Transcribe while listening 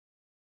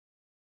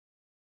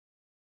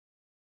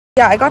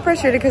yeah, I got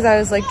frustrated because I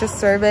was like just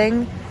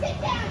serving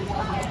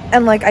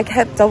and like I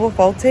kept double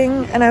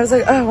faulting and I was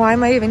like, oh, why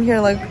am I even here?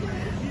 Like,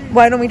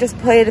 why don't we just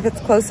play it if it's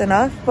close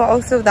enough? But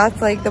also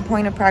that's like the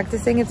point of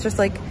practicing. It's just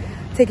like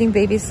taking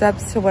baby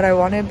steps to what I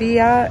want to be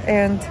at.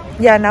 And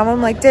yeah, now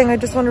I'm like, dang, I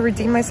just want to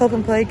redeem myself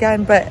and play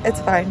again, but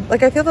it's fine.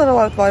 Like I feel that a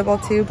lot with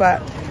volleyball too,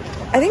 but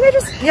I think I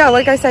just, yeah,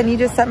 like I said, need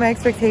to set my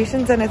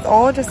expectations, and it's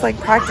all just like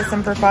practice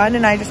and for fun.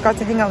 And I just got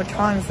to hang out with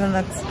Chongs, and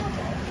that's,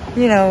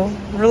 you know,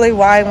 really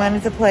why I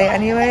wanted to play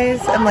anyways,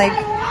 and like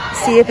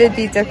see if it'd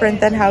be different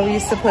than how we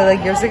used to play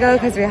like years ago,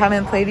 because we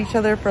haven't played each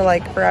other for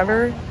like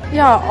forever.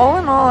 Yeah, all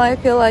in all, I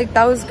feel like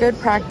that was good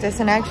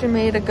practice and I actually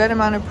made a good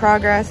amount of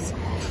progress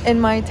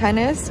in my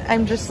tennis.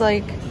 I'm just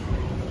like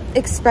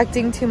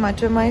expecting too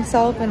much of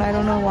myself and I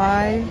don't know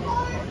why.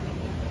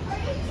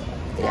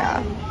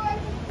 Yeah,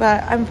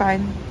 but I'm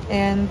fine.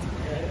 And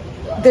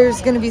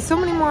there's gonna be so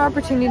many more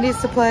opportunities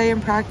to play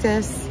and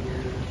practice.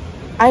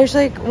 I just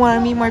like want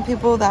to meet more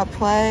people that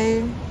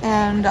play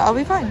and I'll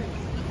be fine.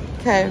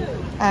 Okay,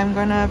 I'm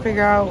gonna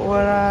figure out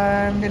what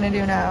I'm gonna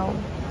do now.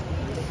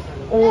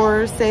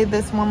 Or say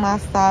this one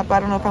last thought, but I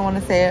don't know if I want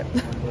to say it.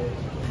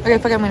 Okay,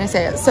 fuck, I'm gonna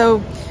say it.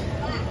 So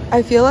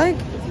I feel like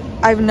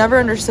I've never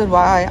understood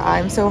why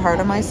I'm so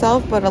hard on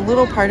myself, but a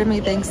little part of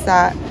me thinks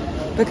that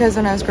because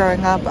when I was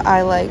growing up,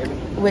 I like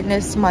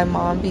witnessed my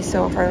mom be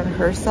so hard on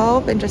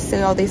herself and just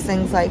say all these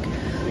things like,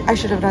 I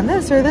should have done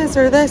this or this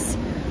or this.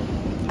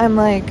 I'm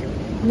like,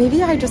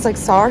 maybe I just like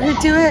saw her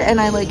do it and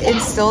I like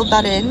instilled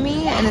that in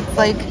me, and it's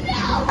like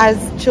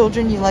as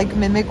children you like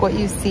mimic what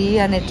you see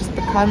and it just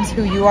becomes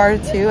who you are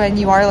too, and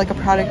you are like a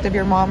product of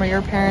your mom or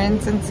your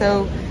parents, and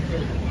so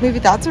maybe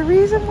that's a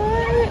reason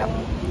why.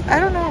 I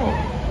don't know.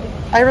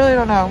 I really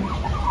don't know.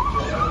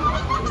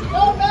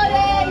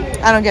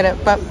 I don't get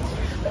it, but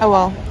oh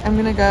well. I'm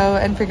gonna go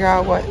and figure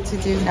out what to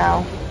do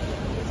now.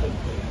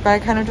 But I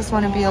kind of just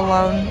want to be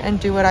alone and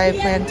do what I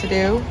plan to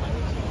do.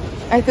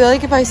 I feel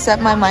like if I set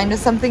my mind to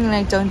something and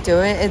I don't do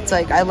it, it's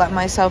like I let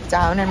myself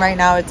down. And right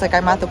now it's like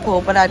I'm at the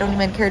pool, but I don't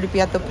even care to be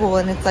at the pool.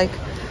 And it's like,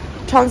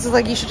 Chongs is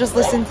like, you should just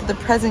listen to the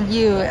present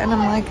you. And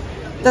I'm like,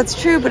 that's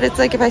true, but it's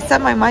like if I set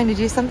my mind to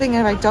do something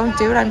and if I don't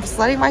do it, I'm just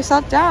letting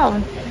myself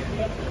down.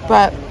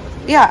 But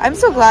yeah, I'm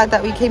so glad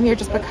that we came here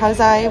just because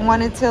I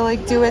wanted to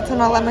like do it to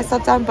not let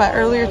myself down. But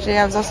earlier today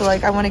I was also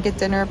like, I want to get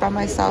dinner by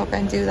myself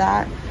and do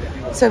that.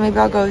 So maybe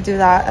I'll go do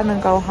that and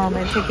then go home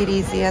and take it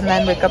easy and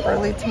then wake up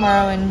early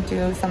tomorrow and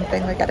do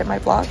something like edit my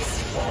vlogs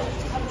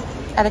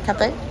at a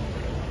cafe.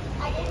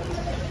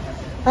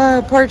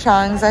 Poor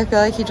Chongs, I feel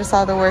like he just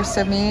saw the worst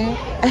of me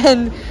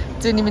and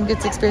didn't even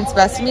get to experience the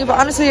best of me. But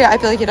honestly, I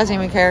feel like he doesn't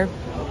even care.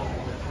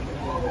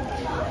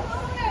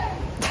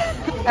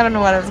 I don't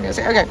know what I was gonna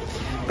say. Okay,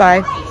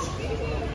 bye.